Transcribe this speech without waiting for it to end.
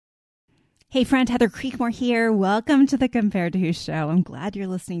Hey friend, Heather Creekmore here. Welcome to the Compared to Who show. I'm glad you're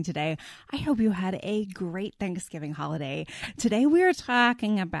listening today. I hope you had a great Thanksgiving holiday. Today we are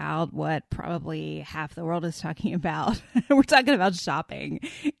talking about what probably half the world is talking about. We're talking about shopping.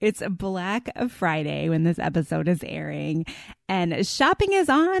 It's Black Friday when this episode is airing. And shopping is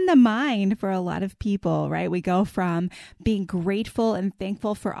on the mind for a lot of people, right? We go from being grateful and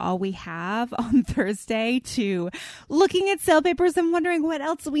thankful for all we have on Thursday to looking at sale papers and wondering what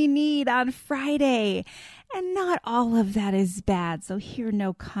else we need on Friday. And not all of that is bad. So hear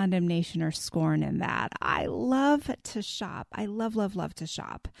no condemnation or scorn in that. I love to shop. I love to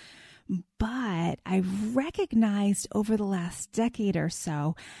shop. But I've recognized over the last decade or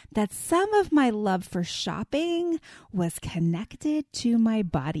so that some of my love for shopping was connected to my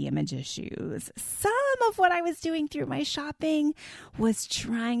body image issues. Some of what I was doing through my shopping was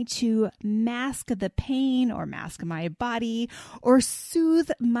trying to mask the pain or mask my body or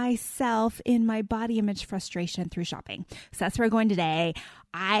soothe myself in my body image frustration through shopping. So that's where we're going today.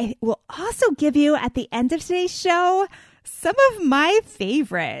 I will also give you at the end of today's show some of my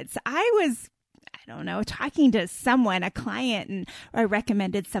favorites. I don't know, talking to someone, a client, and I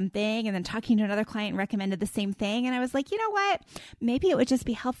recommended something, and then talking to another client and recommended the same thing. And I was like, you know what? Maybe it would just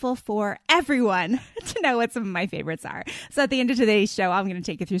be helpful for everyone to know what some of my favorites are. So at the end of today's show, I'm going to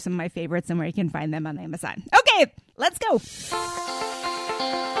take you through some of my favorites and where you can find them on Amazon. Okay, let's go.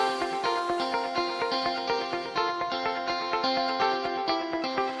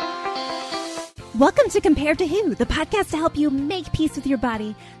 Welcome to Compared to Who, the podcast to help you make peace with your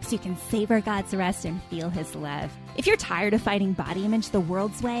body so you can savor God's rest and feel His love. If you're tired of fighting body image the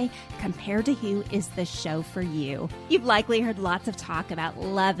world's way, Compared to Who is the show for you. You've likely heard lots of talk about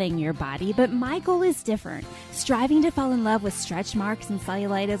loving your body, but my goal is different. Striving to fall in love with stretch marks and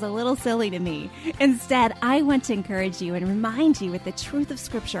cellulite is a little silly to me. Instead, I want to encourage you and remind you with the truth of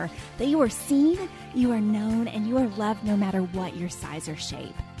Scripture that you are seen, you are known, and you are loved no matter what your size or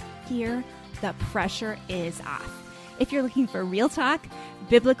shape. Here, the pressure is off. If you're looking for real talk,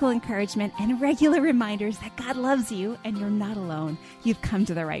 biblical encouragement, and regular reminders that God loves you and you're not alone, you've come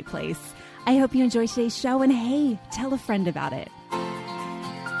to the right place. I hope you enjoy today's show, and hey, tell a friend about it.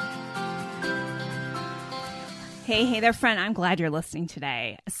 Hey there, friend. I'm glad you're listening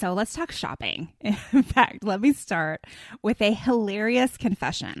today. So let's talk shopping. In fact, let me start with a hilarious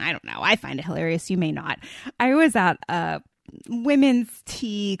confession. I don't know. I find it hilarious. You may not. I was at a women's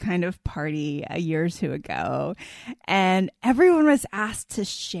tea kind of party a year or two ago, and everyone was asked to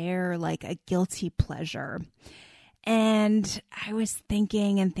share like a guilty pleasure. And I was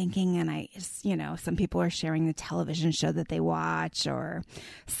thinking, and I just, some people are sharing the television show that they watch or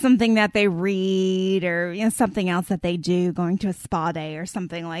something that they read or, something else that they do, going to a spa day or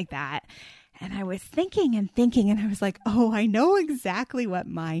something like that. And I was thinking, and I was like, oh, I know exactly what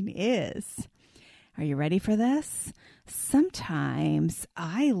mine is. Are you ready for this? Sometimes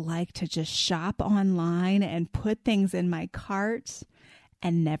I like to just shop online and put things in my cart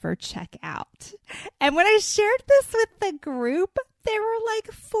and never check out. And when I shared this with the group, there were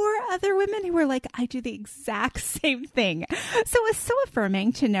like 4 other women who were like, I do the exact same thing. So it was so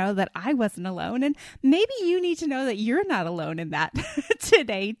affirming to know that I wasn't alone. And maybe you need to know that you're not alone in that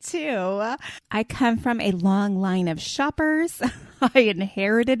today too. I come from a long line of shoppers. I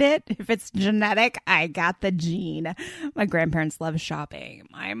inherited it. If it's genetic, I got the gene. My grandparents love shopping.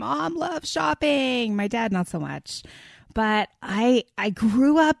 My mom loves shopping. My dad, not so much. But I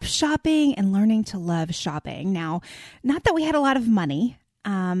grew up shopping and learning to love shopping. Now, not that we had a lot of money,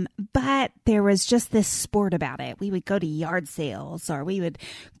 but there was just this sport about it. We would go to yard sales or we would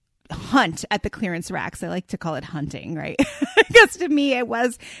hunt at the clearance racks. I like to call it hunting, right? Because to me, it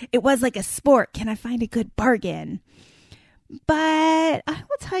was like a sport. Can I find a good bargain? But I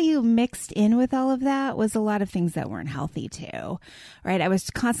will tell you, mixed in with all of that was a lot of things that weren't healthy too, right? I was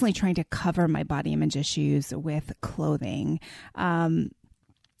constantly trying to cover my body image issues with clothing,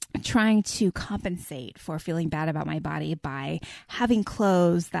 trying to compensate for feeling bad about my body by having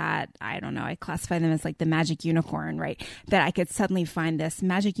clothes that, I don't know, I classify them as like the magic unicorn, right? That I could suddenly find this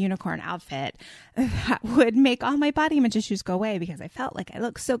magic unicorn outfit that would make all my body image issues go away because I felt like I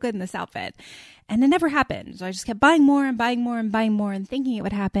looked so good in this outfit. And it never happened. So I just kept buying more and buying more and buying more and thinking it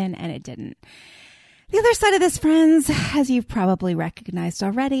would happen, and it didn't. The other side of this, friends, as you've probably recognized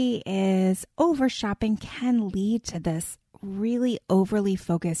already, is over shopping can lead to this really overly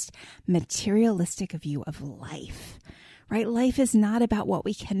focused materialistic view of life, right? Life is not about what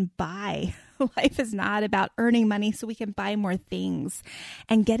we can buy. Life is not about earning money so we can buy more things.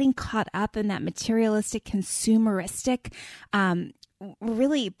 And getting caught up in that materialistic, consumeristic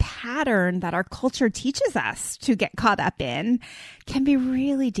really pattern that our culture teaches us to get caught up in can be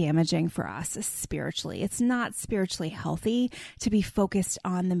really damaging for us spiritually. It's not spiritually healthy to be focused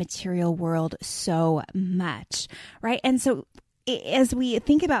on the material world so much, right? And so as we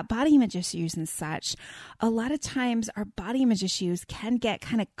think about body image issues and such, a lot of times our body image issues can get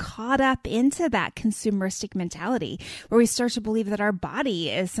kind of caught up into that consumeristic mentality where we start to believe that our body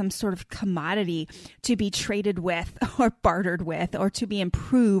is some sort of commodity to be traded with or bartered with or to be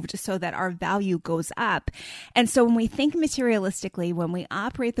improved so that our value goes up. And so when we think materialistically, when we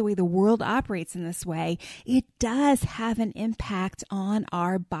operate the way the world operates in this way, it does have an impact on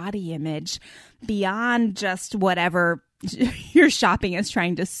our body image beyond just whatever your shopping is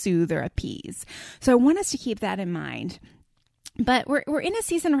trying to soothe or appease. So I want us to keep that in mind. But we're in a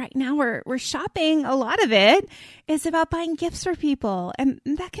season right now where we're shopping. A lot of it is about buying gifts for people. And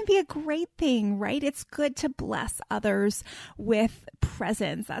that can be a great thing, right? It's good to bless others with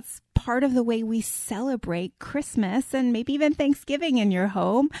presents. That's part of the way we celebrate Christmas and maybe even Thanksgiving in your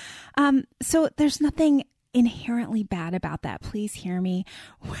home. So there's nothing inherently bad about that. Please hear me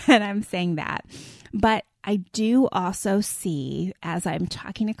when I'm saying that. But I do also see, as I'm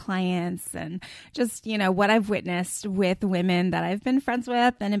talking to clients and just, what I've witnessed with women that I've been friends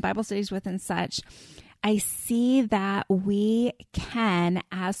with and in Bible studies with and such, I see that we can,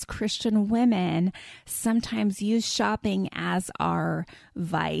 as Christian women, sometimes use shopping as our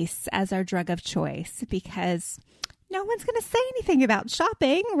vice, as our drug of choice, because no one's going to say anything about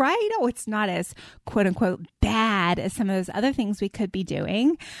shopping, right? Oh, it's not as quote unquote bad as some of those other things we could be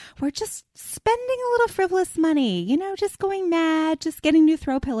doing. We're just spending a little frivolous money, just going mad, just getting new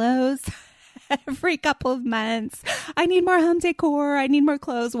throw pillows every couple of months. I need more home decor. I need more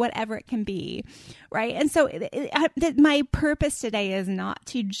clothes, whatever it can be, right? And so my purpose today is not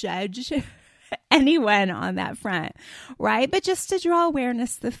to judge anyone on that front, right? But just to draw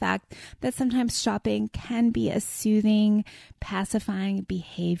awareness to the fact that sometimes shopping can be a soothing, pacifying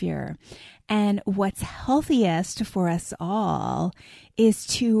behavior. And what's healthiest for us all is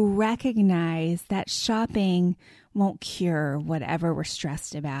to recognize that shopping won't cure whatever we're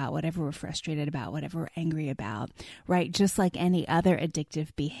stressed about, whatever we're frustrated about, whatever we're angry about, right? Just like any other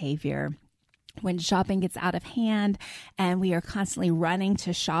addictive behavior. When shopping gets out of hand and we are constantly running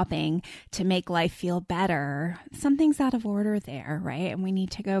to shopping to make life feel better, something's out of order there, right? And we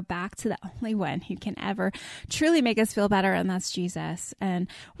need to go back to the only one who can ever truly make us feel better, and that's Jesus. And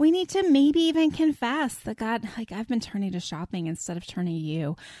we need to maybe even confess that God, I've been turning to shopping instead of turning to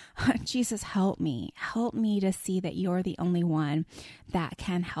you. Jesus, help me to see that you're the only one that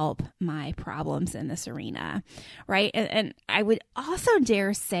can help my problems in this arena, right? And I would also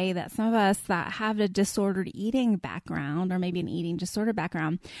dare say that some of us that have a disordered eating background or maybe an eating disorder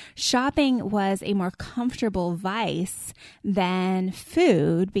background, shopping was a more comfortable vice than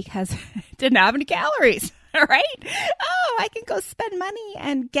food because it didn't have any calories, right? Oh, I can go spend money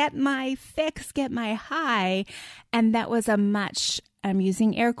and get my fix, get my high. And that was a much, I'm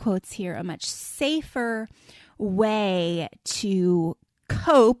using air quotes here, a much safer way to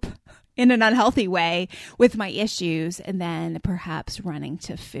cope in an unhealthy way with my issues and then perhaps running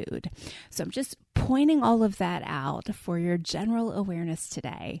to food. So I'm just pointing all of that out for your general awareness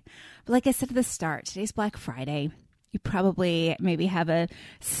today. But like I said at the start, today's Black Friday. You probably maybe have a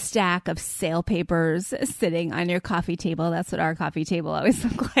stack of sale papers sitting on your coffee table. That's what our coffee table always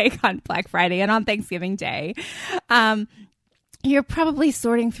look like on Black Friday and on Thanksgiving Day. You're probably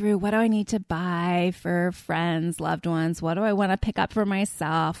sorting through, what do I need to buy for friends, loved ones? What do I want to pick up for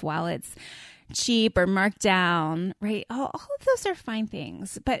myself while it's cheap or marked down, right? All of those are fine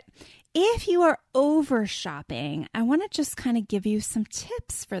things. But if you are over shopping, I want to just kind of give you some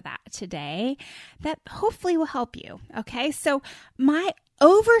tips for that today that hopefully will help you. Okay. So my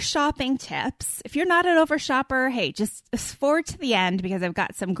over shopping tips, if you're not an over shopper, hey, just forward to the end because I've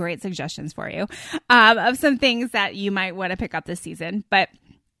got some great suggestions for you of some things that you might want to pick up this season. But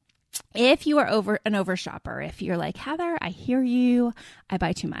if you are an over shopper, if you're like, Heather, I hear you, I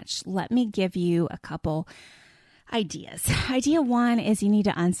buy too much, let me give you a couple ideas. Idea one is you need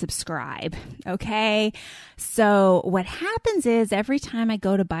to unsubscribe. Okay. So what happens is every time I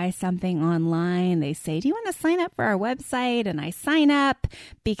go to buy something online, they say, do you want to sign up for our website? And I sign up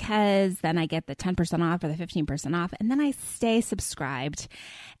because then I get the 10% off or the 15% off. And then I stay subscribed.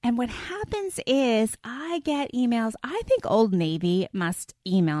 And what happens is I get emails. I think Old Navy must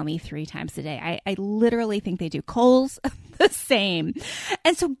email me 3 times a day. I literally think they do. Kohl's, the same.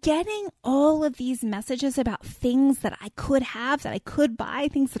 And so getting all of these messages about things that I could have, that I could buy,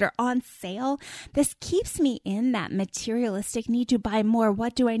 things that are on sale, this keeps me in that materialistic need to buy more.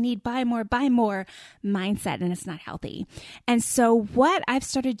 What do I need? Buy more mindset, and it's not healthy. And so what I've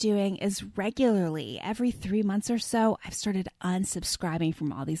started doing is regularly, every 3 months or so, I've started unsubscribing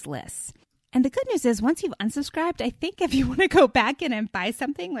from all these lists. And the good news is once you've unsubscribed, I think if you want to go back in and buy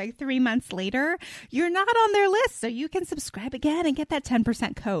something like 3 months later, you're not on their list. So you can subscribe again and get that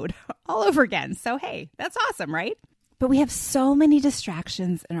 10% code all over again. So, hey, that's awesome, right? But we have so many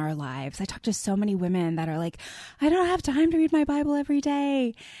distractions in our lives. I talk to so many women that are like, I don't have time to read my Bible every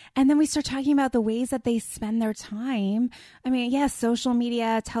day. And then we start talking about the ways that they spend their time. I mean, yes, social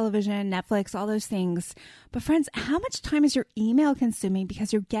media, television, Netflix, all those things. But friends, how much time is your email consuming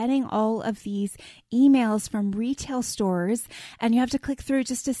because you're getting all of these emails from retail stores and you have to click through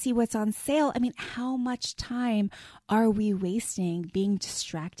just to see what's on sale? I mean, how much time are we wasting being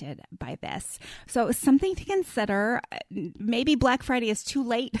distracted by this? So something to consider. Maybe Black Friday is too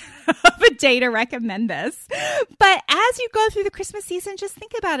late of a day to recommend this. But as you go through the Christmas season, just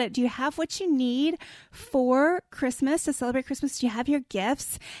think about it. Do you have what you need for Christmas, to celebrate Christmas? Do you have your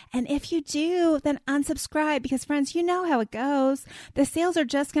gifts? And if you do, then unsubscribe, because friends, you know how it goes. The sales are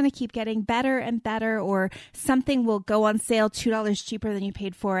just going to keep getting better and better, or something will go on sale $2 cheaper than you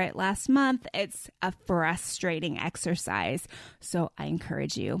paid for it last month. It's a frustrating exercise. So I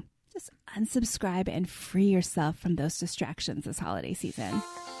encourage you, just unsubscribe and free yourself from those distractions this holiday season.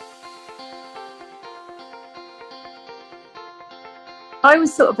 I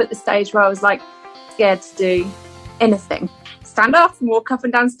was sort of at the stage where I was like scared to do anything. Stand up and walk up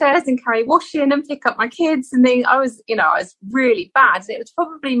and downstairs and carry washing and pick up my kids. And then I was really bad. It was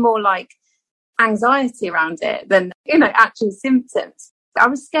probably more like anxiety around it than, actual symptoms. I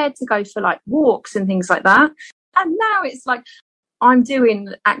was scared to go for like walks and things like that. And now it's like, I'm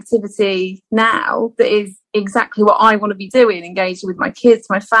doing activity now that is exactly what I want to be doing, engaging with my kids,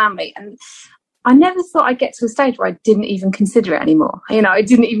 my family. And I never thought I'd get to a stage where I didn't even consider it anymore. I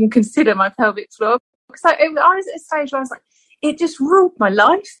didn't even consider my pelvic floor. So I was at a stage where I was like, it just ruled my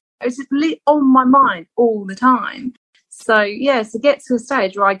life. It was just on my mind all the time. So yeah, to get to a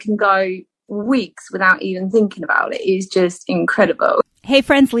stage where I can go weeks without even thinking about it is just incredible. Hey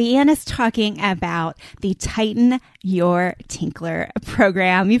friends, Leanne is talking about the Tighten Your Tinkler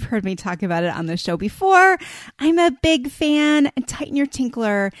program. You've heard me talk about it on the show before. I'm a big fan. Tighten Your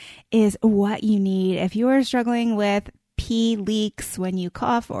Tinkler is what you need if you are struggling with pee leaks when you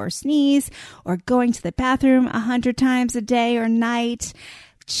cough or sneeze, or going to the bathroom 100 times a day or night.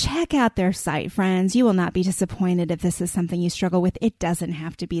 Check out their site, friends. You will not be disappointed if this is something you struggle with. It doesn't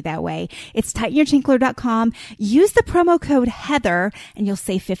have to be that way. It's tightenyourtinkler.com. Use the promo code Heather and you'll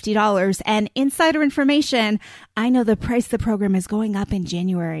save $50. And insider information, I know the price of the program is going up in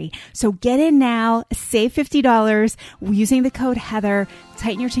January. So get in now, save $50 using the code Heather,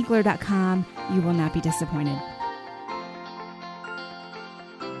 tightenyourtinkler.com. You will not be disappointed.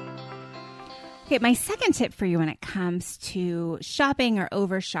 Okay, my second tip for you when it comes to shopping or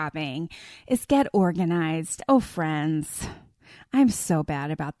over shopping is get organized. Oh, friends, I'm so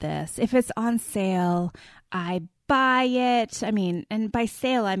bad about this. If it's on sale, I buy it. And by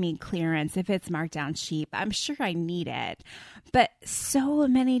sale, I mean clearance. If it's marked down cheap, I'm sure I need it. But so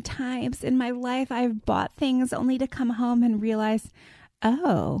many times in my life, I've bought things only to come home and realize,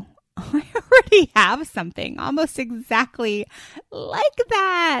 oh, I already have something almost exactly like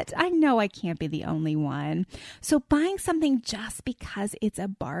that. I know I can't be the only one. So buying something just because it's a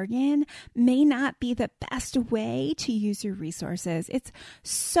bargain may not be the best way to use your resources. It's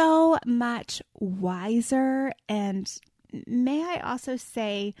so much wiser, and may I also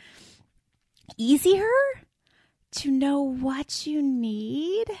say easier to know what you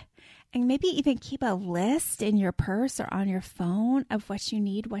need. And maybe even keep a list in your purse or on your phone of what you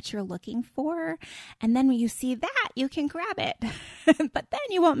need, what you're looking for. And then when you see that, you can grab it. But then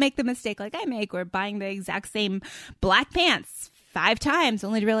you won't make the mistake like I make, where buying the exact same black pants 5 times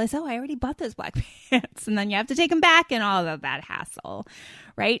only to realize, oh, I already bought those black pants. And then you have to take them back and all of that hassle,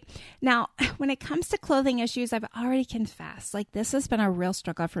 right? Now, when it comes to clothing issues, I've already confessed, like this has been a real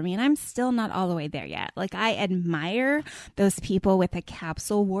struggle for me, and I'm still not all the way there yet. Like I admire those people with a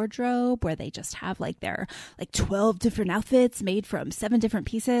capsule wardrobe where they just have like their 12 different outfits made from 7 different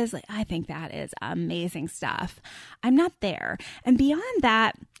pieces. Like I think that is amazing stuff. I'm not there. And beyond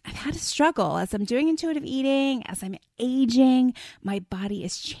that, I've had a struggle as I'm doing intuitive eating, as I'm aging, my body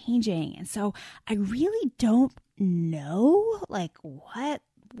is changing. And so I really don't know like what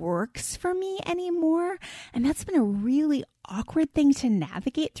works for me anymore. And that's been a really awkward thing to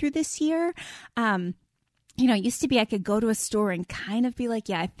navigate through this year. it used to be I could go to a store and kind of be like,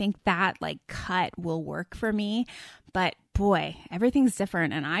 yeah, I think that like cut will work for me. But boy, everything's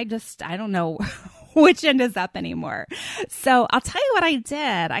different. And I don't know which end is up anymore. So I'll tell you what I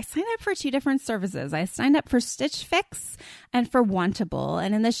did. I signed up for 2 different services. I signed up for Stitch Fix and for Wantable.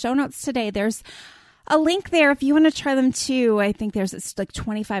 And in the show notes today, there's a link there if you want to try them too. I think it's like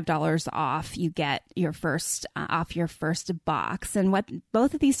 $25 off. You get your first off your first box. And what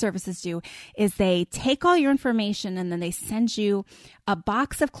both of these services do is they take all your information and then they send you a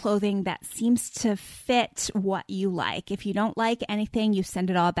box of clothing that seems to fit what you like. If you don't like anything, you send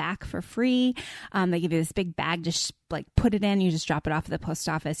it all back for free. They give you this big bag to like put it in. You just drop it off at the post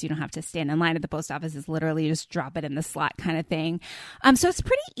office. You don't have to stand in line at the post office. It's literally you just drop it in the slot kind of thing. So it's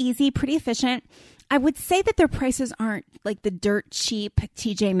pretty easy, pretty efficient. I would say that their prices aren't like the dirt cheap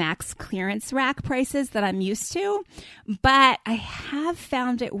TJ Maxx clearance rack prices that I'm used to, but I have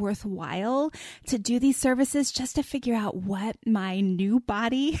found it worthwhile to do these services just to figure out what my new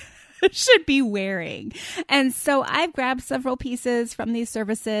body should be wearing. And so I've grabbed several pieces from these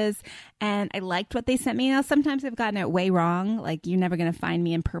services and I liked what they sent me. Now, sometimes I've gotten it way wrong. Like you're never going to find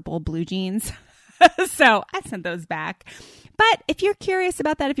me in purple blue jeans. So I sent those back. But if you're curious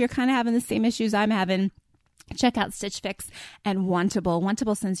about that, if you're kind of having the same issues I'm having, check out Stitch Fix and Wantable.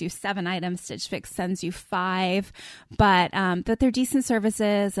 Wantable sends you 7 items. Stitch Fix sends you 5. But they're decent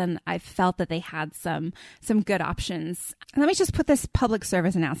services, and I felt that they had some good options. Let me just put this public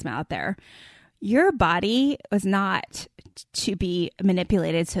service announcement out there. Your body was not to be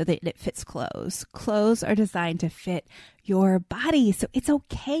manipulated so that it fits clothes. Clothes are designed to fit your body. So it's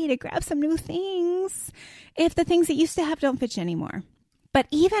okay to grab some new things if the things that you used to have don't fit you anymore. But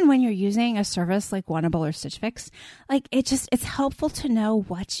even when you're using a service like Wantable or Stitch Fix, like it's helpful to know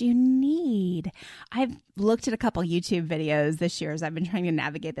what you need. I've looked at a couple YouTube videos this year as I've been trying to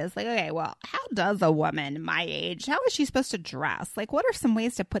navigate this. Like, okay, well, how does a woman my age, how is she supposed to dress? Like, what are some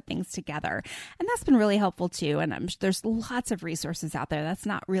ways to put things together? And that's been really helpful too. And there's lots of resources out there. That's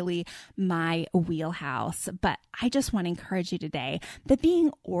not really my wheelhouse, but I just want to encourage you today that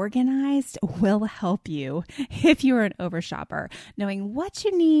being organized will help you if you're an overshopper, knowing what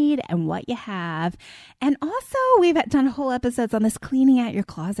you need and what you have. And also, we've done whole episodes on this cleaning out your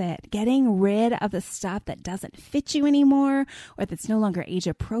closet, getting rid of the stuff that doesn't fit you anymore or that's no longer age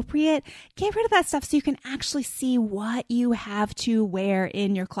appropriate. Get rid of that stuff so you can actually see what you have to wear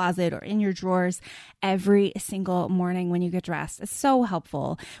in your closet or in your drawers every single morning when you get dressed. It's so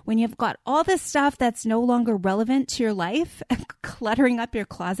helpful. When you've got all this stuff that's no longer relevant to your life, cluttering up your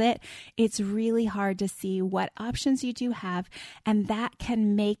closet, it's really hard to see what options you do have. And that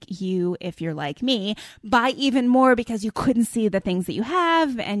can make you, if you're like me, buy even more because you couldn't see the things that you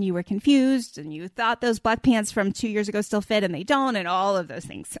have and you were confused and you thought those black pants from 2 years ago still fit and they don't, and all of those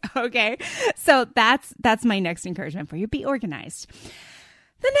things. Okay. So that's my next encouragement for you. Be organized.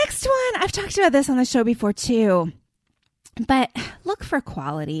 The next one, I've talked about this on the show before too, but look for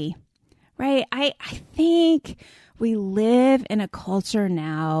quality, right? I think we live in a culture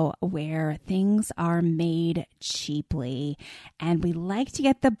now where things are made cheaply and we like to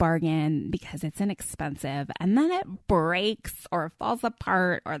get the bargain because it's inexpensive and then it breaks or falls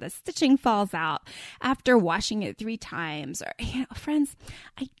apart or the stitching falls out after washing it 3 times. Or, friends,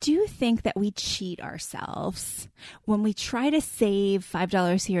 I do think that we cheat ourselves when we try to save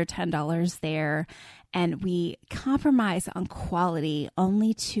 $5 here, $10 there, and we compromise on quality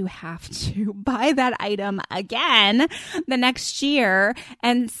only to have to buy that item again the next year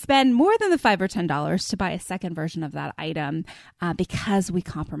and spend more than the $5 or $10 to buy a second version of that item because we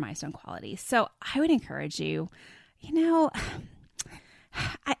compromised on quality. So I would encourage you,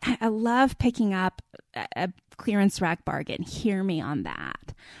 I love picking up a clearance rack bargain. Hear me on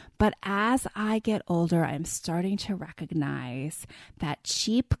that. But as I get older, I'm starting to recognize that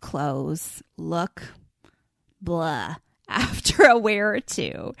cheap clothes look blah after a wear or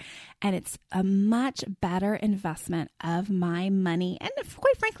 2. And it's a much better investment of my money and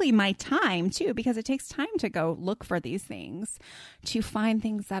quite frankly, my time too, because it takes time to go look for these things, to find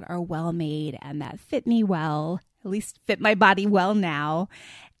things that are well made and that fit me well, at least fit my body well now,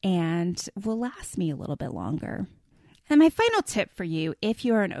 and will last me a little bit longer. And my final tip for you, if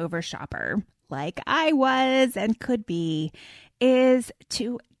you're an overshopper, like I was and could be, is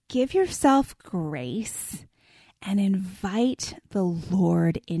to give yourself grace and invite the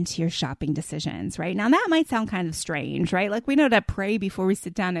Lord into your shopping decisions, right? Now, that might sound kind of strange, right? Like we know to pray before we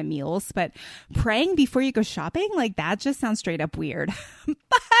sit down at meals, but praying before you go shopping, like that just sounds straight up weird.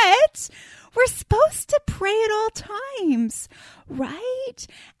 But we're supposed to pray at all times, right?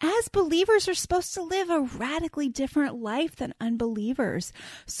 As believers are supposed to live a radically different life than unbelievers.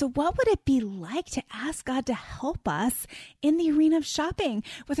 So what would it be like to ask God to help us in the arena of shopping?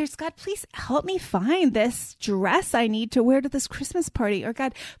 Whether it's, God, please help me find this dress I need to wear to this Christmas party, or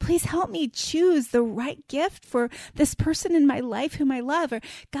God, please help me choose the right gift for this person in my life whom I love, or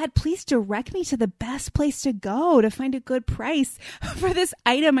God, please direct me to the best place to go to find a good price for this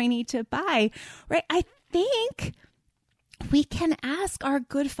item I need to buy, right? I think we can ask our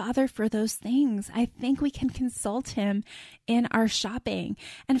good Father for those things. I think we can consult him in our shopping.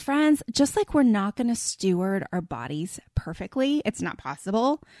 And friends, just like we're not going to steward our bodies perfectly, it's not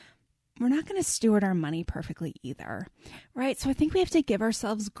possible, we're not going to steward our money perfectly either, right? So I think we have to give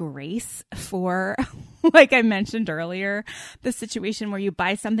ourselves grace for, like I mentioned earlier, the situation where you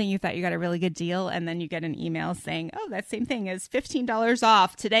buy something, you thought you got a really good deal, and then you get an email saying, oh, that same thing is $15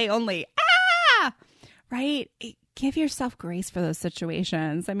 off today only. Right? Give yourself grace for those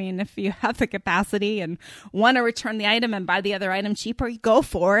situations. I mean, if you have the capacity and want to return the item and buy the other item cheaper, go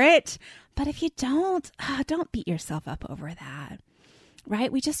for it. But if you don't beat yourself up over that.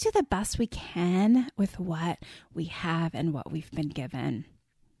 Right? We just do the best we can with what we have and what we've been given.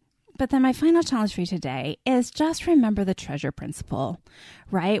 But then my final challenge for you today is just remember the treasure principle,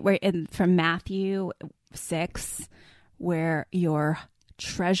 right? From Matthew 6, where your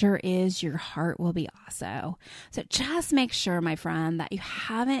treasure is, your heart will be also. So just make sure, my friend, that you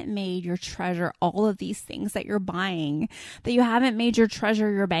haven't made your treasure all of these things that you're buying, that you haven't made your treasure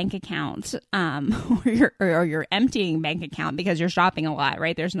your bank account, or your emptying bank account because you're shopping a lot,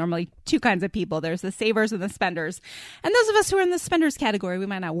 right? There's normally two kinds of people. There's the savers and the spenders. And those of us who are in the spenders category, we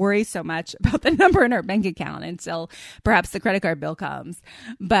might not worry so much about the number in our bank account until perhaps the credit card bill comes.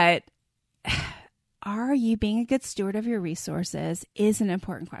 But are you being a good steward of your resources is an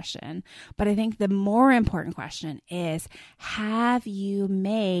important question. But I think the more important question is, have you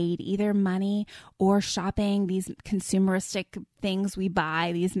made either money or shopping, these consumeristic things we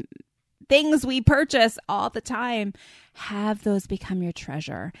buy, these things we purchase all the time, have those become your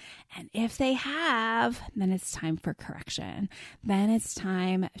treasure? And if they have, then it's time for correction. Then it's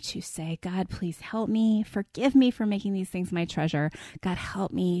time to say, God, please help me. Forgive me for making these things my treasure. God,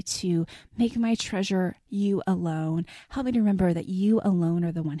 help me to make my treasure you alone. Help me to remember that you alone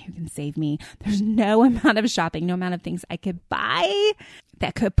are the one who can save me. There's no amount of shopping, no amount of things I could buy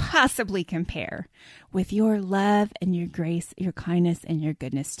that could possibly compare with your love and your grace, your kindness and your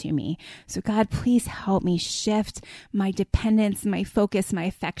goodness to me. So God, please help me shift my dependence, my focus, my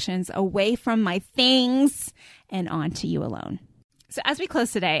affections away from my things and onto you alone. So as we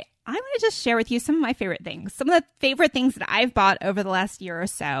close today, I want to just share with you some of my favorite things, some of the favorite things that I've bought over the last year or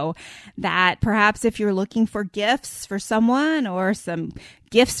so that perhaps if you're looking for gifts for someone or some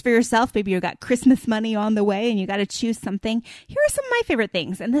gifts for yourself, maybe you've got Christmas money on the way and you got to choose something. Here are some of my favorite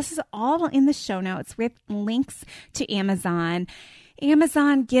things. And this is all in the show notes with links to Amazon.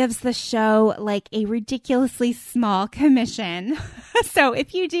 Amazon gives the show like a ridiculously small commission. So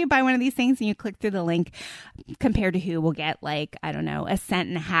if you do buy one of these things and you click through the link, Compared to Who will get like, I don't know, 1.5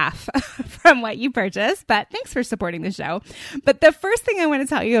 cents from what you purchase. But thanks for supporting the show. But the first thing I want to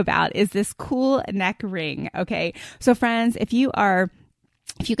tell you about is this cool neck ring. Okay. So friends, if you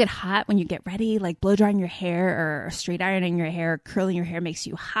get hot when you get ready, like blow drying your hair or straight ironing your hair, curling your hair makes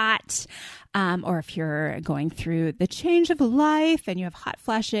you hot, or if you're going through the change of life and you have hot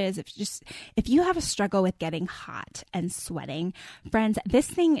flashes, if you have a struggle with getting hot and sweating, friends, this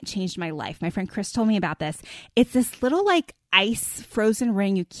thing changed my life. My friend Chris told me about this. It's this little like ice frozen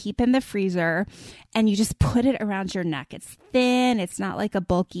ring you keep in the freezer and you just put it around your neck. It's thin. It's not like a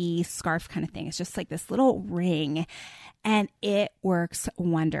bulky scarf kind of thing. It's just like this little ring. And it works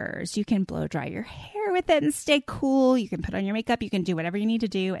wonders. You can blow dry your hair with it and stay cool. You can put on your makeup. You can do whatever you need to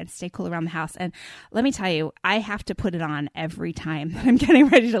do and stay cool around the house. And let me tell you, I have to put it on every time that I'm getting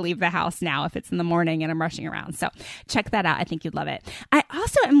ready to leave the house now if it's in the morning and I'm rushing around. So check that out. I think you'd love it. I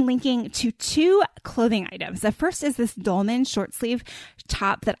also am linking to 2 clothing items. The first is this Dolman short sleeve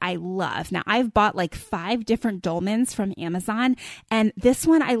top that I love. Now, I've bought like 5 different Dolmans from Amazon, and this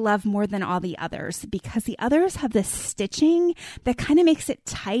one I love more than all the others because the others have this stitching that kind of makes it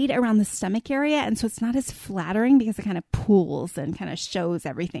tight around the stomach area, and so it's not as flattering because it kind of pulls and kind of shows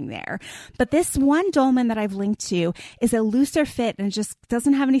everything there. But this one Dolman that I've linked to is a looser fit and just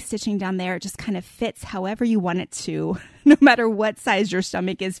doesn't have any stitching down there. It just kind of fits however you want it to, no matter what size your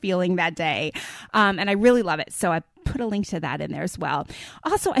stomach is feeling that day. And I really love it. So I put a link to that in there as well.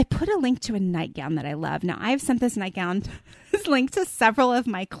 Also, I put a link to a nightgown that I love. Now, I've sent this nightgown this link to several of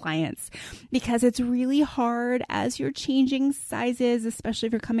my clients because it's really hard as you're changing sizes, especially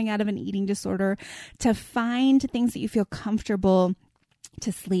if you're coming out of an eating disorder, to find things that you feel comfortable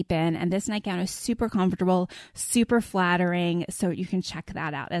to sleep in. And this nightgown is super comfortable, super flattering. So you can check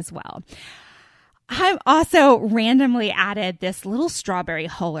that out as well. I've also randomly added this little strawberry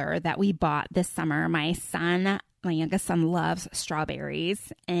huller that we bought this summer. My youngest son loves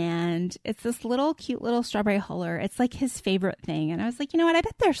strawberries, and it's this little cute little strawberry huller. It's like his favorite thing. And I was like, you know what? I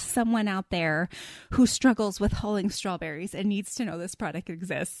bet there's someone out there who struggles with hulling strawberries and needs to know this product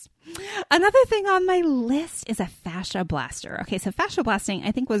exists. Another thing on my list is a fascia blaster. Okay, so fascia blasting,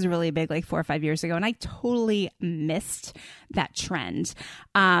 I think, was really big like 4 or 5 years ago, and I totally missed that trend.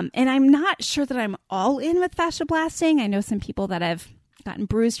 And I'm not sure that I'm all in with fascia blasting. I know some people that have gotten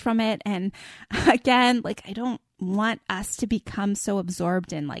bruised from it. And again, like, I don't want us to become so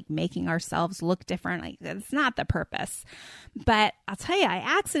absorbed in like making ourselves look different. Like, it's not the purpose. But I'll tell you,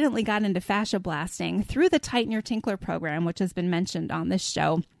 I accidentally got into fascia blasting through the Tighten Your Tinkler program, which has been mentioned on this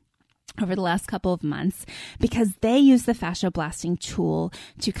show over the last couple of months, because they use the fascia blasting tool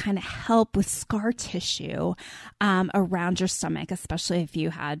to kind of help with scar tissue around your stomach, especially if you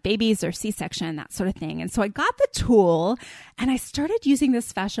had babies or C-section, that sort of thing. And so I got the tool and I started using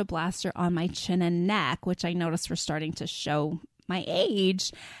this fascia blaster on my chin and neck, which I noticed were starting to show my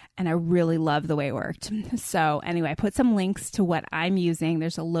age. And I really love the way it worked. So anyway, I put some links to what I'm using.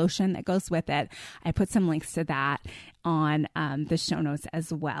 There's a lotion that goes with it. I put some links to that on the show notes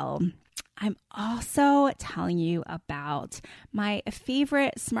as well. I'm also telling you about my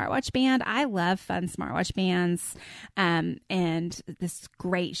favorite smartwatch band. I love fun smartwatch bands and this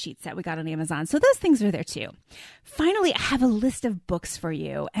great sheet set we got on Amazon. So those things are there too. Finally, I have a list of books for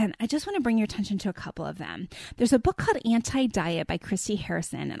you, and I just want to bring your attention to a couple of them. There's a book called Anti-Diet by Christy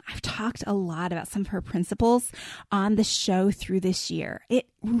Harrison, and I've talked a lot about some of her principles on the show through this year. It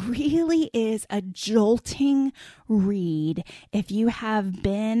really is a jolting read if you have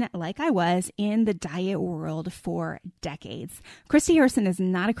been, like I was, in the diet world for decades. Christy Harrison is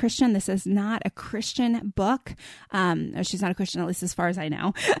not a Christian. This is not a Christian book. She's not a Christian, at least as far as I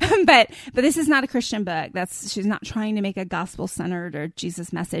know. but this is not a Christian book. She's not trying to make a gospel-centered or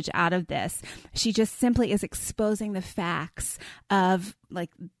Jesus message out of this. She just simply is exposing the facts of like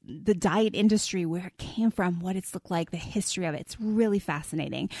the diet industry, where it came from, what it's looked like, the history of it. It's really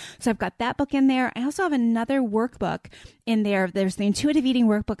fascinating. So I've got that book in there. I also have another workbook in there. There's the intuitive eating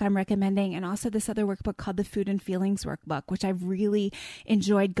workbook I'm recommending, and also this other workbook called the Food and Feelings workbook, which I've really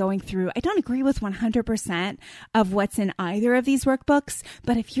enjoyed going through. I don't agree with 100% of what's in either of these workbooks,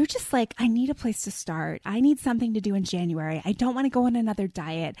 but if you're just like, I need a place to start, I need something to do in January, I don't want to go on another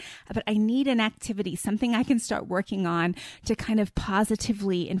diet, but I need an activity, something I can start working on to kind of positively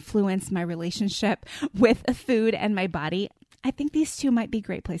influence my relationship with food and my body, I think these two might be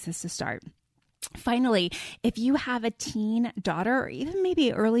great places to start. Finally, if you have a teen daughter or even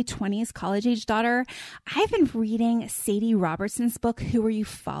maybe early 20s college age daughter, I've been reading Sadie Robertson's book, Who Are You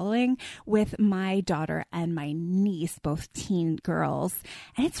Following?, with my daughter and my niece, both teen girls.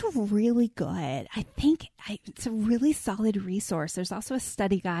 And it's really good. I think it's a really solid resource. There's also a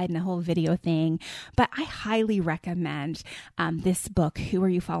study guide and a whole video thing, but I highly recommend this book, Who Are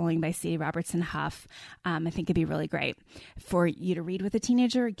You Following by Sadie Robertson Huff. I think it'd be really great for you to read with a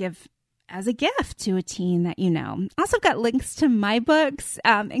teenager, give as a gift to a teen that you know. Also got links to my books,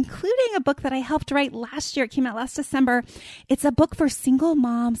 including a book that I helped write last year. It came out last December. It's a book for single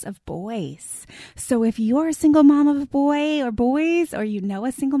moms of boys. So if you're a single mom of a boy or boys, or you know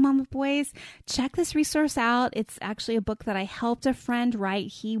a single mom of boys, check this resource out. It's actually a book that I helped a friend write.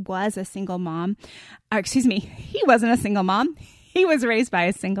 He was a single mom. He wasn't a single mom. He was raised by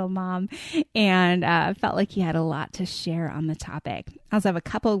a single mom and felt like he had a lot to share on the topic. I also have a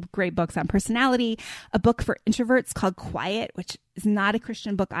couple of great books on personality, a book for introverts called Quiet, which is not a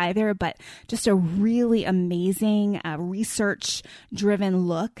Christian book either, but just a really amazing research-driven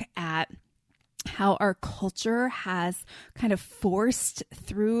look at how our culture has kind of forced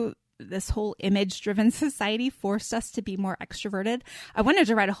through this whole image-driven society, forced us to be more extroverted. I wanted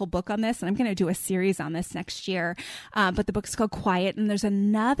to write a whole book on this, and I'm going to do a series on this next year. But the book's called Quiet, and there's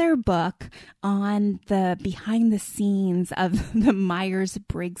another book on the behind the scenes of the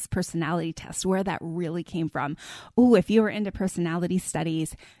Myers-Briggs personality test, where that really came from. Oh, if you are into personality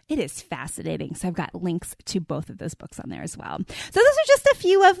studies, it is fascinating. So I've got links to both of those books on there as well. So those are just a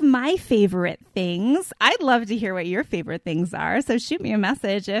few of my favorite things. I'd love to hear what your favorite things are. So shoot me a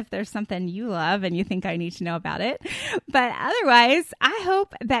message if there's something you love and you think I need to know about it. But otherwise, I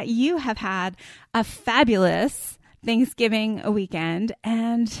hope that you have had a fabulous Thanksgiving weekend.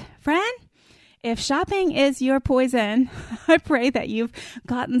 And friend, If shopping is your poison, I pray that you've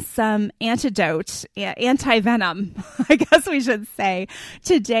gotten some antidote, anti-venom, I guess we should say,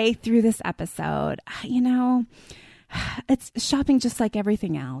 today through this episode. You know, it's shopping just like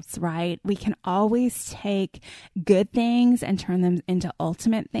everything else, right? We can always take good things and turn them into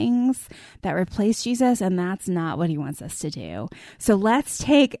ultimate things that replace Jesus, and that's not what he wants us to do. So let's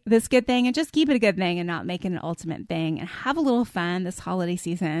take this good thing and just keep it a good thing and not make it an ultimate thing, and have a little fun this holiday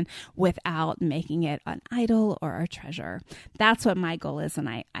season without making it an idol or a treasure. That's what my goal is,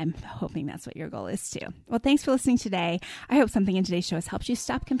 and I'm hoping that's what your goal is too. Well, thanks for listening today. I hope something in today's show has helped you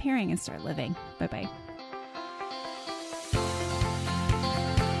stop comparing and start living. Bye-bye.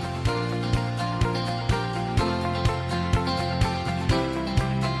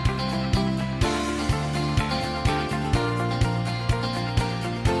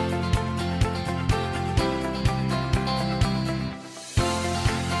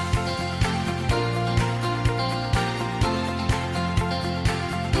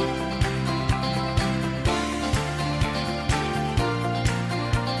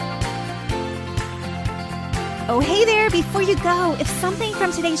 Oh, hey there, before you go, if something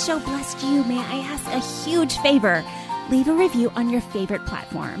from today's show blessed you, may I ask a huge favor? Leave a review on your favorite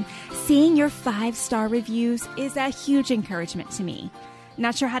platform. Seeing your 5-star reviews is a huge encouragement to me.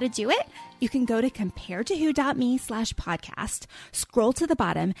 Not sure how to do it? You can go to comparedtowho.me/podcast, scroll to the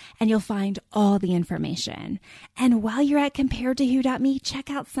bottom, and you'll find all the information. And while you're at comparedtowho.me, check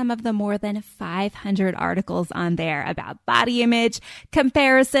out some of the more than 500 articles on there about body image,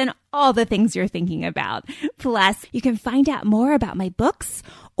 comparison, all the things you're thinking about. Plus, you can find out more about my books,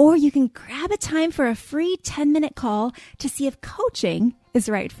 or you can grab a time for a free 10-minute call to see if coaching is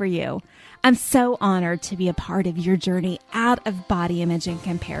right for you. I'm so honored to be a part of your journey out of body image and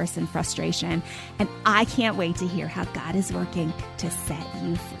comparison frustration, and I can't wait to hear how God is working to set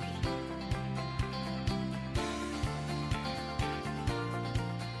you free.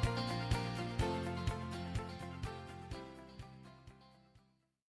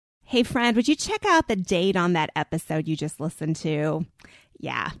 Hey friend, would you check out the date on that episode you just listened to?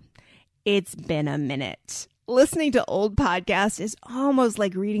 Yeah, it's been a minute. Listening to old podcasts is almost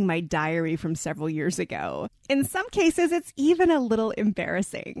like reading my diary from several years ago. In some cases, it's even a little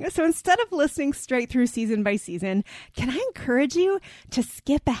embarrassing. So instead of listening straight through season by season, can I encourage you to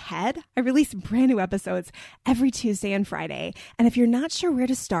skip ahead? I release brand new episodes every Tuesday and Friday. And if you're not sure where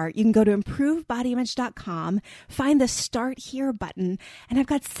to start, you can go to improvebodyimage.com, find the Start Here button, and I've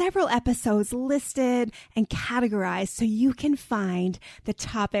got several episodes listed and categorized so you can find the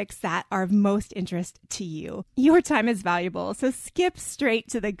topics that are of most interest to you. Your time is valuable, so skip straight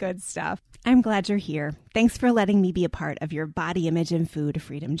to the good stuff. I'm glad you're here. Thanks for letting me be a part of your body image and food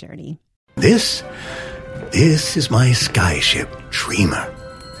freedom journey. This is my skyship, Dreamer.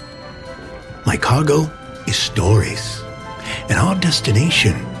 My cargo is stories, and our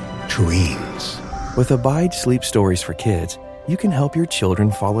destination, dreams. With Abide Sleep Stories for Kids, you can help your children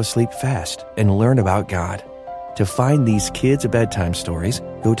fall asleep fast and learn about God. To find these kids' bedtime stories,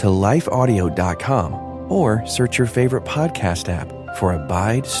 go to lifeaudio.com or search your favorite podcast app for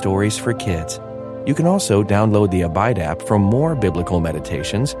Abide Stories for Kids. You can also download the Abide app for more biblical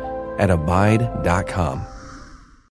meditations at abide.com.